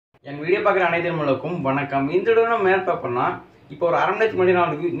என் video பார்க்குற அனைவருக்கும் வணக்கம். இந்த வீடியோ நம்ம மேல் பார்ப்போம்னா, இப்போ ஒரு அரை மணி நேரத்துக்கு முன்னாடி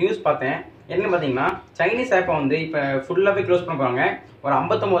நான் நியூஸ் பார்த்தேன். என்ன பார்த்தீங்கன்னா, சைனீஸ் ஆப்பை வந்து இப்போ ஃபுல்லாகவே க்ளோஸ் பண்ண போகிறாங்க. ஒரு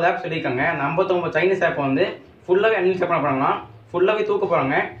 59 ஆப் சொல்லியிருக்காங்க. அந்த 59 சைனீஸ் ஆப்பை வந்து ஃபுல்லாகவே அன்இன்ஸ்டால் பண்ண போகிறாங்கன்னா ஃபுல்லாகவே தூக்க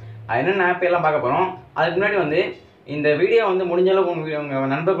போகிறாங்க. அது என்னென்ன ஆப் எல்லாம் பார்க்க போகிறோம். அதுக்கு முன்னாடி வந்து இந்த வீடியோ வந்து முடிஞ்ச அளவுக்கு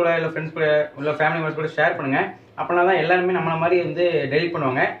உங்கள் நண்பர் கூட இல்லை ஃப்ரெண்ட்ஸ் கூட இல்லை ஃபேமிலி மெம்பர்ஸ் கூட ஷேர் பண்ணுங்கள். அப்படின்னா தான் எல்லாருமே நம்மள மாதிரி வந்து டெலிட்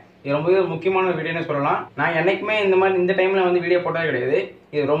பண்ணுவாங்க. இது ரொம்பவே முக்கியமான ஒரு வீடியோன்னு சொல்லலாம். நான் என்னைக்குமே இந்த டைமில் வந்து வீடியோ போட்டது கிடையாது.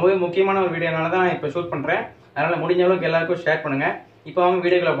 இது ரொம்பவே முக்கியமான ஒரு வீடியோனால தான் நான் இப்போ ஷூட் பண்ணுறேன். அதனால் முடிஞ்ச அளவுக்கு எல்லாருக்கும் ஷேர் பண்ணுங்கள். இப்போ அவங்க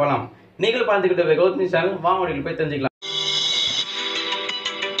வீடியோக்குள்ள போகலாம். நீங்களும் பார்த்துக்கிட்டு கௌதம் சேனல் வாங்க வீடியோக்கு போய் தெரிஞ்சுக்கலாம்.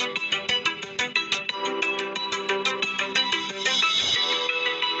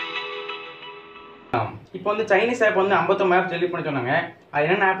 இப்போ வந்து சைனீஸ் ஆப் வந்து 59 ஆப் டெலிட் பண்ண சொன்னாங்க. அது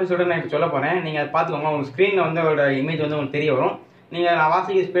என்னென்ன ஆப் சொல்லிட்டு நான் இப்போ சொல்ல போகிறேன். நீங்கள் அதை பார்த்துக்கோங்க. உங்கள் ஸ்க்ரீனில் வந்து அதோட இமேஜ் வந்து உங்களுக்கு தெரிய வரும். நீங்கள் நான்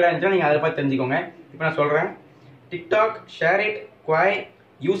வாசிக்க ஸ்பீடாக இருந்துச்சுன்னா நீங்கள் அதை பார்த்து தெரிஞ்சுக்கோங்க. இப்போ நான் சொல்கிறேன். TikTok, ஷேரைட், குவாய்,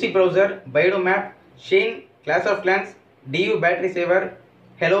 UC browser, BeiDou map, Shane, class of glands, due battery saver,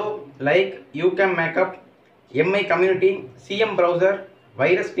 hello, like, யூகேம் makeup, Mi community, CM browser,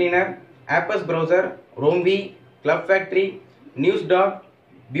 virus cleaner, ஆப்பஸ் browser, ரோம்வி, club factory, news talk,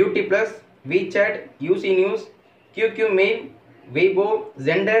 beauty plus, WeChat, UC News, QQ Mail, Weibo,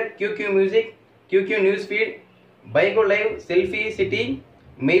 Zender, QQ Music, QQ Newsfeed, Bigo Live, Selfie City,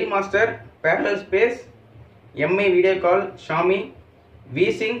 Mailmaster, Parallel Space, MI Video Call, Xiaomi,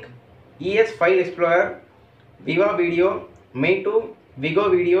 VSync, ES File Explorer, Viva Video, May2, Vigo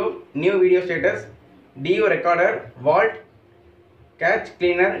Video, New Video Status, DU Recorder, Vault, Catch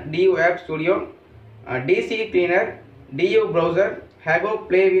Cleaner, DU App Studio, DC Cleaner, DU Browser, Hago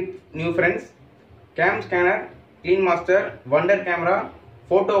Play with New Friends, Cam Scanner, Clean Master, Wonder Camera,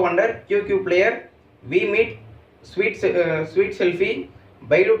 Photo Wonder, QQ Player, VMeet, Sweet Selfie,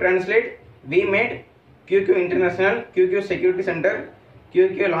 Baidu Translate, VMade, QQ International, QQ Security Center,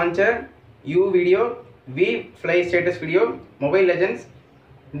 QQ Launcher, U Video, V Fly Status Video, Mobile Legends,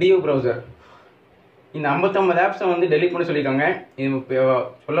 DU Browser. இந்த 59 ஆப்ஸை வந்து delete பண்ண சொல்லியிருக்காங்க. இது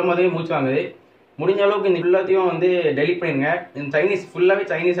சொல்லும் போதே மூச்சு வாங்குது. முடிஞ்ச அளவுக்கு இந்த எல்லாத்தையும் வந்து டெலிட் பண்ணிடுங்க. இந்த சைனீஸ் ஃபுல்லாகவே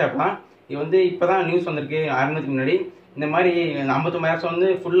சைனீஸ் ஆப் தான். இது வந்து இப்போ தான் நியூஸ் வந்திருக்கு 6 மணிக்கு முன்னாடி. இந்த மாதிரி 59 ஆப்ஸ் வந்து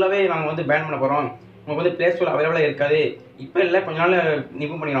ஃபுல்லாகவே நாங்கள் வந்து பேன் பண்ண போகிறோம். உங்களுக்கு வந்து ப்ளே ஸ்டோர் அவைலபிளாக இருக்காது. இப்போ இல்லை, கொஞ்ச நாள்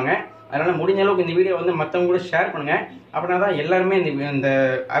நிபுணம் பண்ணிடுவாங்க. அதனால் முடிஞ்ச அளவுக்கு இந்த வீடியோ வந்து மற்றவங்க கூட ஷேர் பண்ணுங்கள். அப்படின்னா தான் எல்லாருமே இந்த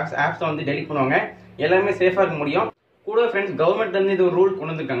ஆப்ஸை வந்து டெலிட் பண்ணுவாங்க. எல்லாருமே சேஃபாக இருக்க முடியும். கூட ஃப்ரெண்ட்ஸ், கவர்மெண்ட் வந்து இது ஒரு ரூல்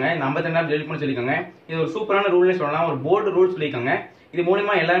கொண்டு வந்திருக்காங்க. இந்த 52 ஆப் டெலிட் பண்ண சொல்லியிருக்காங்க. இது ஒரு சூப்பரான ரூல்னே சொல்லலாம். ஒரு போல்டு ரூல் சொல்லியிருக்காங்க. இது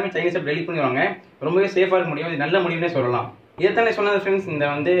மூலமா எல்லாருமே சைனீஸ் ஆப் டெலிட் பண்ணிடுவாங்க. ரொம்பவே சேஃபாக இருக்க முடியும். இது நல்ல முடிவுனே சொல்லலாம். இதைத்தானே சொன்னது ஃப்ரெண்ட்ஸ். இந்த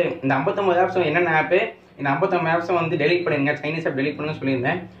 59 ஆப்ஸ் என்னென்ன ஆப்பு, இந்த 59 ஆப்ஸை வந்து டெலிட் பண்ணுங்க, சைனீஸ் ஆப் டெலிட் பண்ணுங்க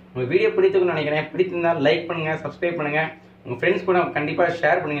சொல்லியிருந்தேன். உங்களுக்கு வீடியோ பிடித்துக்குன்னு நினைக்கிறேன். பிடித்திருந்தால் லைக் பண்ணுங்க, சப்ஸ்கிரைப் பண்ணுங்க, உங்கள் ஃப்ரெண்ட்ஸ் கூட கண்டிப்பாக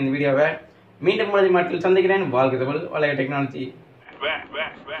ஷேர் பண்ணுங்க இந்த வீடியோவை. மீண்டும் மறுபடியும் சந்திக்கிறேன். வாழ்க தமிழ், வளைய டெக்னாலஜி.